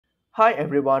Hi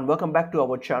everyone, welcome back to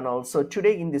our channel. So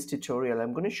today in this tutorial,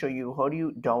 I'm going to show you how do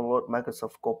you download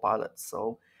Microsoft Copilot.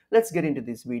 So let's get into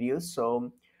this video.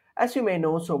 So as you may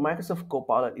know, so Microsoft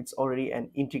Copilot, it's already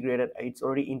integrated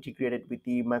with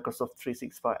the Microsoft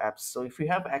 365 apps. So if you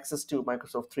have access to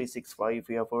Microsoft 365, if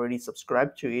you have already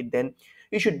subscribed to it, then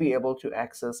you should be able to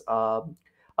access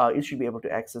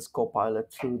Copilot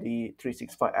through the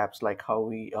 365 apps, like how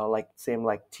we like same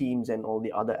like Teams and all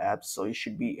the other apps. So you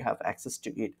should be have access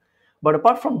to it. But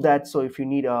apart from that, so if you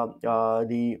need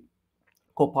the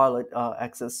Copilot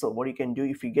access, so what you can do,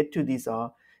 if you get to this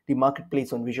the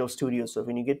marketplace on Visual Studio, so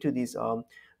when you get to this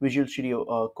Visual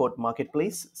Studio Code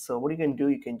marketplace, so what you can do,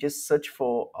 you can just search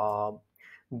for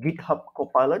GitHub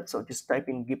Copilot. So just type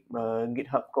in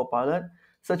GitHub Copilot,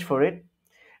 search for it,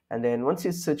 and then once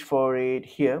you search for it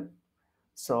here,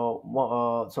 so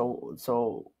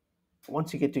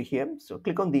once you get to here, so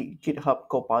click on the GitHub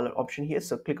Copilot option here,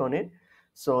 so click on it.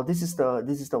 So this is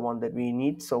the one that we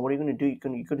need. So what you're going to do,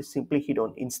 you're going to simply hit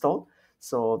on install.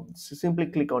 So simply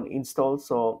click on install.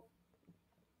 So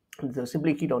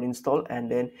simply click on install,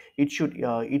 and then it should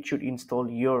install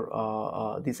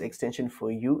your this extension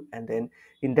for you, and then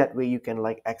in that way you can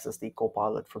like access the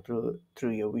Copilot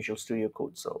through your Visual Studio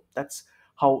Code. So that's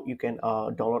how you can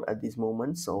download at this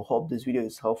moment. So hope this video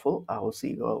is helpful. I will see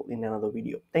you all in another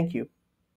video. Thank you.